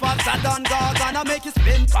myself as a Don Dog, and I make you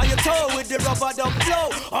spin by your toe with the rubber dub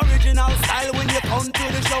flow. Original style when you come to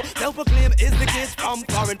the show. Self-proclaim is the kids from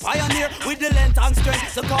foreign pioneer with the length and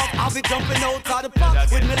strength. So cause I'll be jumping out of the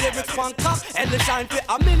park with my lyrics on top. And the shine for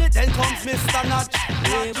a minute, then comes Mr. Notch.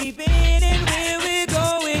 Where we been and where we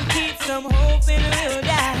going, keep some hope and we'll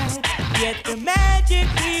die. Yet the magic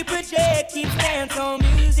we project keeps dance on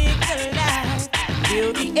music alive.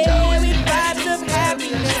 Fill the air with vibes of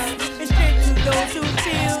happiness, and strength to those who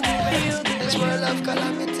feel the This world of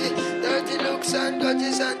calamity, dirty looks and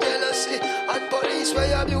grudges and jealousy, and police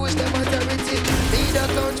where abuse them authority. Media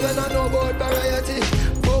clowns when I know about variety.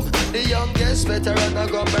 Boom, the youngest veteran I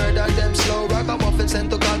got murdered them slow. Ragamuffin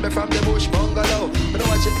sent to call me from the bush bungalow. When I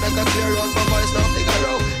watch it make a clear run, my voice now figure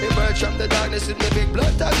out. Emerge from the darkness with me big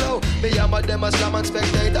blood to glow. Me hammer them a slam and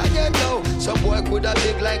spectator get low. Some boy coulda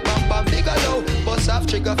big like Bam Bam Bigelow. Bust off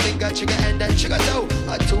trigger finger, trigger hand and trigger toe.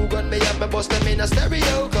 A two gun me up and bust them in a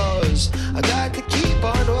stereo. Cause I got to keep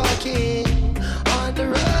on walking on the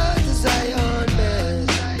road to Zion, man.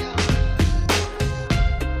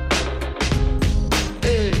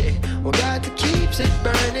 Hey, we got to keep it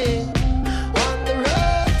burning on the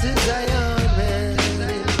road to Zion, man.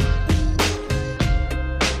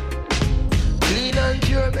 Clean and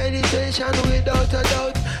pure meditation without a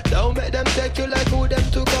doubt. Don't make them take you like who them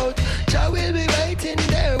took out. Jah will be waiting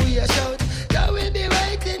there, we a shout. Jah will be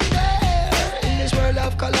waiting there. In this world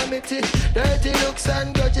of calamity, dirty looks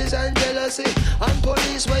and grudges and jealousy, and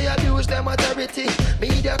police where abuse them authority.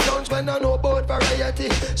 Media clowns when I know about variety.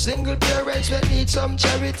 Single parents when need some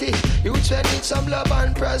charity. Youths when need some love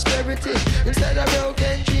and prosperity. Instead of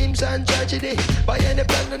broken dreams and tragedy, by any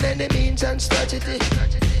plan and any means and strategy.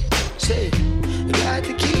 Say, you got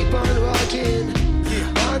to keep on walking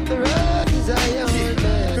on the road to Zion,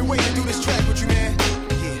 man. Been waiting to do this track with you, man.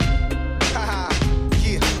 Yeah. Haha.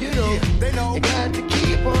 Yeah. You know, they know. You got to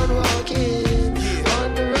keep on walking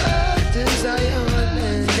on the road to Zion,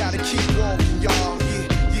 man. You gotta keep walking, y'all.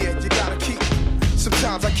 Yeah, you gotta keep.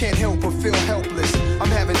 Sometimes I can't help but feel helpless. I'm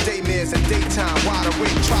having daymares and daytime, wide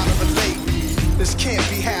awake, trying to relate. This can't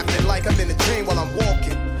be happening like I'm in a dream while I'm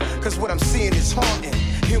walking. Cause what I'm seeing is haunting.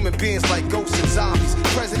 Human beings like ghosts and zombies.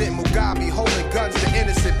 President Mugabe holding guns to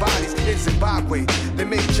innocent bodies in Zimbabwe. They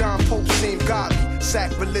make John Pope seem godly,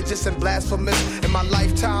 sacrilegious and blasphemous. In my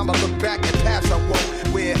lifetime, I look back at paths I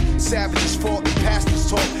walk, where savages fought and pastors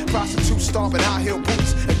talk, prostitutes stomping high heel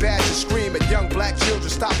boots, and badgers scream at young black children.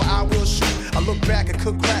 Stop or I will shoot. I look back and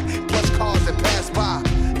cook crack, plus cars that pass by.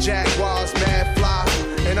 Jaguars, mad fly,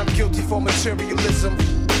 and I'm guilty for materialism.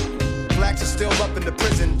 Blacks are still up in the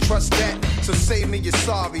prison, trust that. So save me your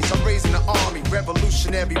sorries. I'm raising the army,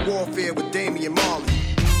 revolutionary warfare with Damian Marley.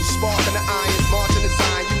 We sparking the irons, marching the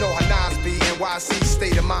Zion. You know how Nas be, NYC,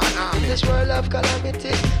 state of mind. I'm in this world of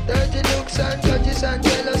calamity, dirty looks and grudges and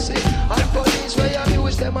jealousy, and police where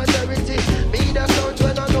abuse them authority. Media clowns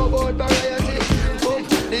when I know about variety. Boom,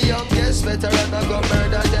 the youngest veteran I got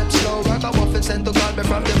murdered them slow. Ragamuffin sent to call me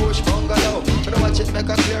from the bush bungalow. When I watch it make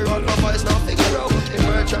a clear run, my voice now figure out.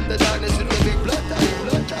 Emerge from the darkness with the big blood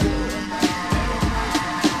tie.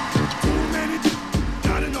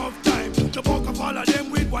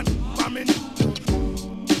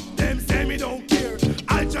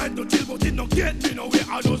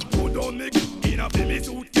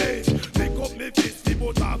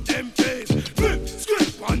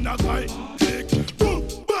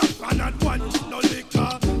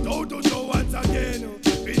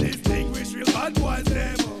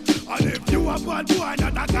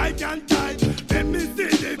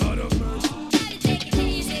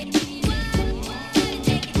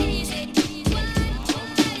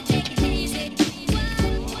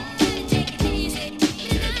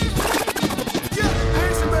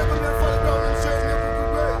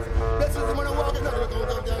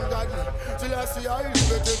 Selassie, I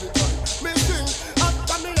live it every time. Me sing,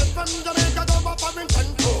 after me left from Jamaica, go back for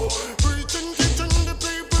Vincenzo. Preaching, teaching the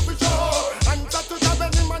people for sure. And start to have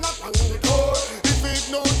any man up on the door. If you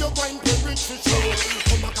ignore your grind, you rich for sure.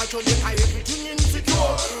 Come back at Jamaica, everything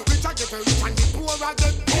insecure. Rich I get rich and the poor I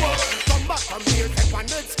get poor. Come back from here, step on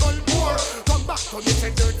next skull poor. Come back from the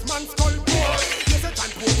dirt man skull poor. Yes, it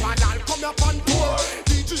and poor and I'll come up on tour.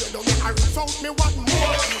 DJ don't make a result, me want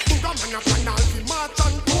more. Booga man up and I'll be march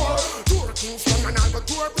and tour. Tour Kingston and I'll go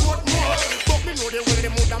tour Portmore. But me know they will, the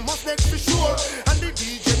mother must make for sure. And the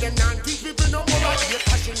DJ them not teach people no more. Like they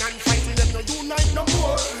passion and fighting them no unite no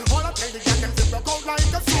more. All I tell the gang them feel broke out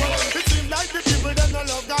like a sword. It seems like the people them no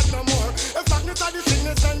love God no more. If darkness are the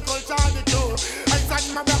sickness and culture are the cure. I said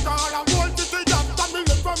my back all I want to take up.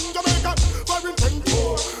 Family from Jamaica for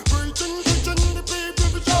Vincenzo. Preaching, teaching the people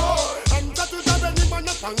for sure. And that is have any man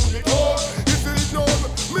up on the door. If you ignore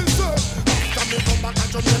me sir, after me come back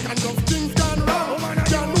and Jamaica enough things gone wrong.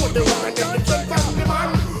 Can't know the one them take from the man.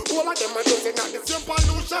 All of them are doing at the same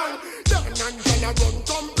pollution. Dan and Jan a run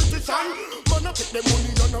competition. Man a take the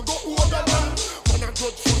money and a go over man. Man a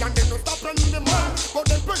grudge food and they no stop on the man. But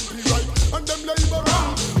them pay be right and them labor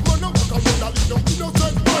wrong. Man a walk around and lead up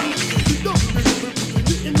innocent man. He don't be able to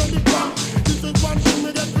be in the ground. This is one thing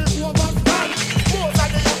we get to overstand. Most of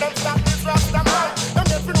the youth them stop this Rasta man. Them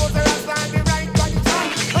never know the Rasta and the right condition.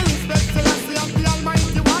 And respect Selassie of the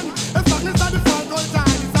Almighty One. If darkness are the fall culture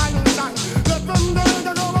and the solution. Let them know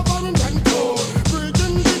they go over for Vincenzo.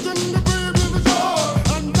 Preaching, teaching the people for sure.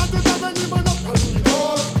 And that is how many man up on the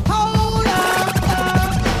door. Hold up.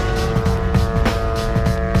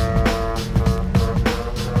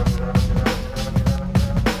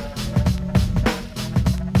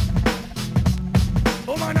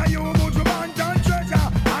 Oh man, are you put your band and treasure,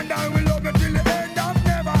 and I will love you till the end of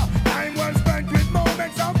never. Time well spent with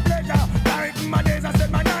moments of pleasure. Like my days, I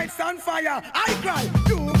set my nights on fire. I cry,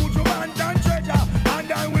 you put your band and treasure,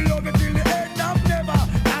 and I will love you till the end of never.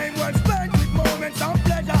 Time well spent with moments of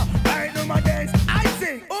pleasure. Like my days, I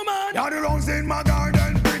sing, oh man. You're the rose in my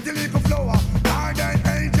garden, pretty little flower. Garden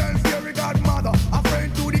angel, fairy godmother, a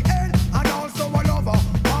friend to the end, and also a lover.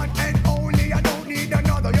 One and only, I don't need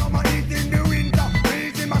another. You're my heat in the winter,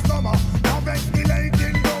 breeze in my summer. Now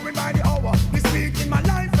escalating, going by the hour. We speak in my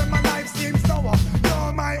life, and my life seems sour.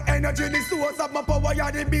 You're my energy, the source of my power.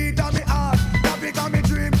 You're the beat of my heart, that become my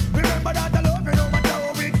dream. Remember that I love you, no matter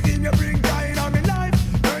how it seems. You bring joy in my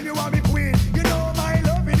life, girl, you are my queen. You know my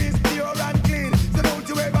loving is pure and clean. So don't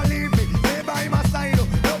you ever leave me, stay by my side.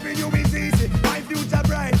 Loving you is easy, my future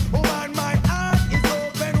bright. Oh man, my heart is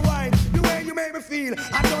open wide. The way you make me feel,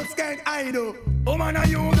 I just can't hide. Oh man, are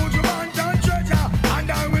you good, you want and treasure,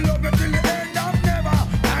 and I will love you till the end of never.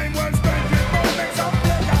 Time well spent with moments of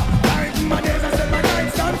pleasure. Like my days, I set my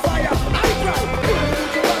nights on fire. I cry, you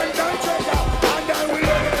good, you want and treasure, and I will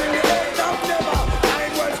love you till the end of never.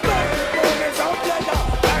 Time well spent with moments of pleasure.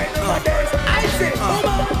 Like my days, I say, oh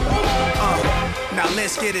man. Now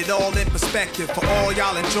let's get it all in perspective. For all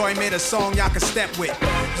y'all enjoyment, a song y'all can step with.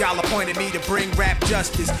 Y'all appointed me to bring rap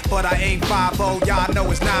justice, but I ain't 5-0, y'all know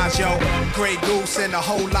it's Nas, yo. Grey Goose and a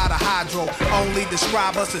whole lot of hydro. Only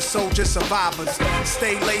describe us as soldier survivors.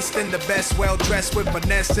 Stay laced in the best, well dressed with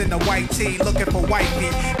finesse in a white tee, looking for wifey.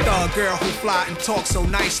 Thug girl who fly and talk so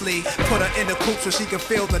nicely. Put her in the coupe so she can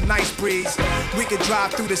feel the nice breeze. We can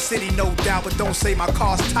drive through the city, no doubt, but don't say my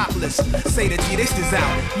car's topless. Say the G, this is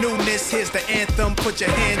out. Newness, here's the anthem. Put your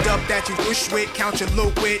hand up that you wish with, count your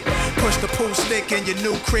loot with. Push the pool stick in your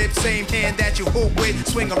new crib, same hand that you hoop with.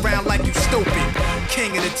 Swing around like you stupid.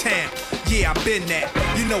 King of the town, yeah, I been that.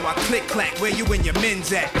 You know I click clack, where you and your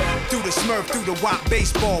men's at. Through the Smurf, through the WAP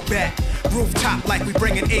baseball bat. Rooftop like we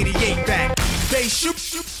bringing 88 back. They shoot.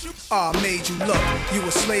 I made you look. You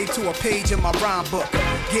a slave to a page in my rhyme book.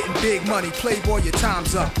 Getting big money, playboy, your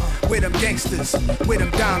time's up. Where them gangsters, where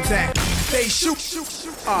them dimes at? They shoot.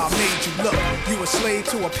 I made you look. You a slave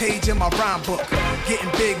to a page in my rhyme book. Getting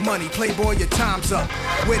big money, playboy, your time's up.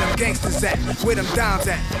 Where them gangsters at? Where them dimes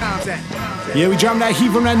at? Times at? Yeah, we dropped that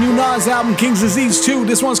heat from that new Nas album, King's Disease 2.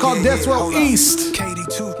 This one's called Death Row East.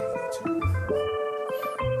 KD2.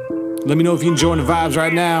 Let me know if you're enjoying the vibes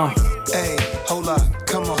right now. Hey, hold up,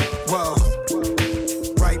 come on, whoa.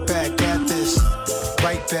 Right back at this.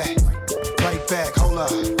 Right back, hold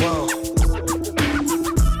up, whoa.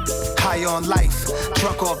 High on life,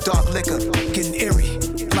 drunk off dark liquor, getting eerie,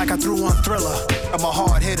 like I threw on Thriller. I'm a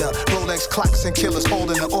hard hitter, Rolex clocks and killers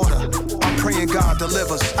holding the order. I'm praying God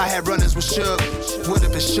delivers. I had runners with Suge,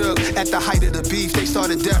 would've been shook. At the height of the beef, they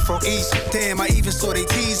started Death Row East. Damn, I even saw they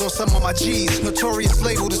tease on some of my G's. Notorious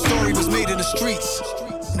label, the story was made in the streets.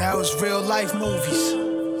 Now it's real life movies.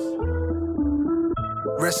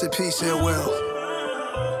 Rest in peace, Ill Will.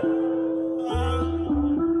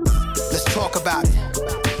 Let's talk about it.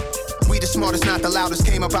 We the smartest, not the loudest,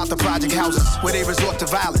 came about the project houses where they resort to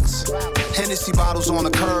violence. Hennessy bottles on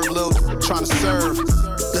the curb, Lil, trying to serve.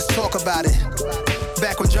 Let's talk about it.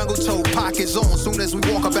 Back when Jungle told pockets on, soon as we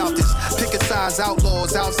walk about this. Picket size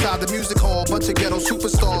outlaws outside the music hall. Bunch of ghetto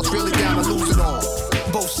superstars really down to lose it all.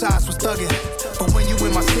 Both sides was thugging, but when you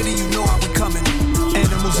in my city, you know how we coming.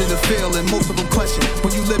 Animals in the field and most of them clutching.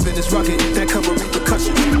 When you live in this rugged, that cover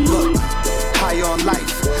repercussion. Look, high on life,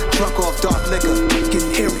 drunk off dark liquor,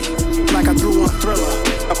 getting eerie. Like I threw on Thriller.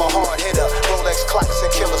 I'm a hard hitter, Rolex clocks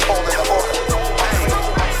and killers holding the order.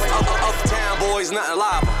 Uptown boys, nothing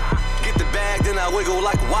live. Get the bag, then I wiggle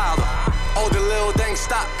like wilder. All the little things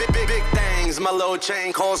stop, big things. My little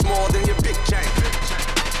chain costs more than your big chain.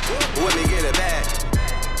 Let me get it back.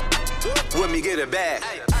 Let me get it back.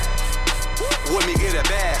 Let me get it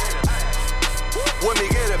back. Let me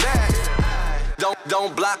get it back.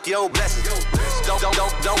 Don't block your blessings. Don't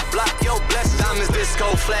block your blessings. Diamonds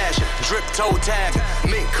disco flashing, drip toe tagging,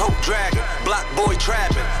 mink coat dragging, block boy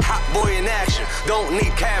trapping, hot boy in action. Don't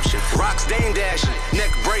need caption. Rocks dame dashing, neck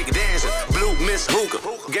break dancing, blue miss hookah.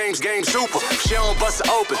 Games super. She don't bust it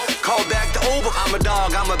open. Call back the Uber. I'm a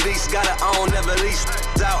dog, I'm a beast. Gotta own, never lease.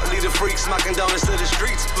 Out, lead the freaks, smocking donuts to the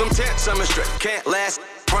streets. Them tents, I'm a strip, can't last.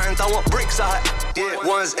 Frontin' throwin' bricks out. Yeah,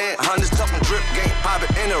 ones and hundreds, talking drip game,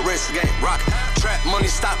 poppin' in the wrist game, rockin'. Trap money,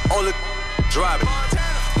 stop all the driving.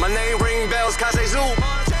 My name ring bells, Kase Zoo.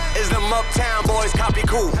 Is them uptown boys, copy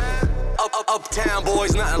cool. Uptown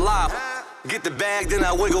boys, nothing live. Get the bag, then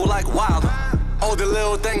I wiggle like wild. All the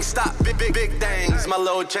little things stop, big things. My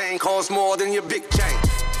little chain costs more than your big chain.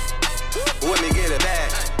 Let me get it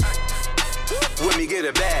back. Let me get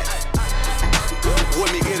it back.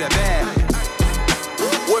 Let me get it back.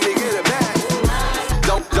 Let me get it back.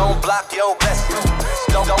 Don't block your blessings.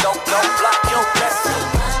 Don't block your blessings.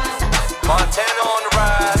 Montana on the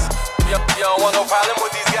rise. You don't want no problem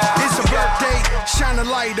with these guys. It's a birthday, shine a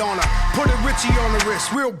light on her. Put a Richie on the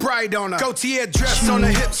wrist, real bright on her. Gaultier dress on the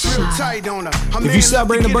hips, real tight on her. If you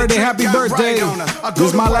celebrating a birthday, happy birthday. This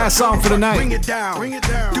is my last song for the night. Bring it down,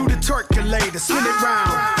 do the turkulator, spin it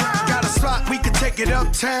round. Got a spot, we can take it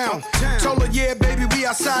uptown. Told her, yeah, baby, we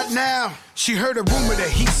outside now. She heard a rumor that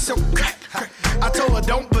he's so crack. I told her,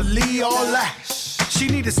 don't believe all that. She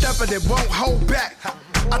need a stepper that won't hold back.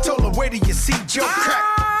 I told her, wait till you see Joe crack.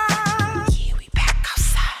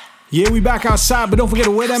 Yeah, we back outside, but don't forget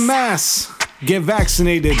to wear that mask. Get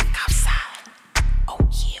vaccinated.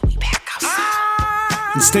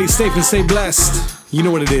 And stay safe and stay blessed. You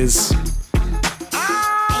know what it is.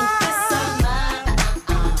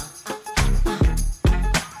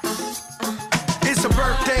 It's a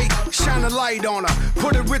birthday, shine a light on her.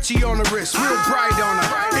 Put a Richie on the wrist, real bright on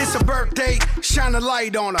her. It's a birthday, shine a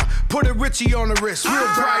light on her. Put a Richie on the wrist,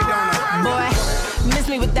 real bright on her. Boy, miss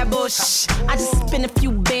me with that bullshit. I just spent a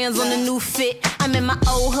few bands on a new fit. I'm in my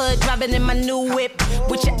old hood, driving in my new whip.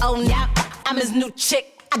 With your own nap, I'm his new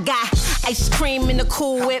chick. I got ice cream in the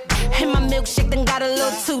Cool Whip. And my milkshake done got a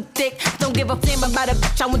little too thick. Don't give a damn about a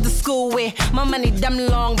bitch I went to school with. My money dumb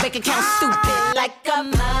long, bank account stupid. Like a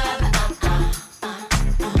mother.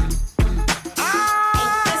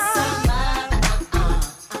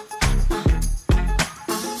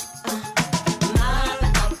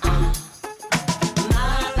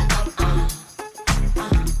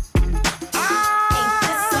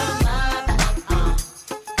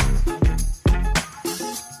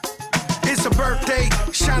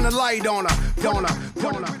 Shine a light on her,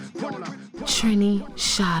 Trini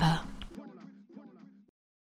Shada.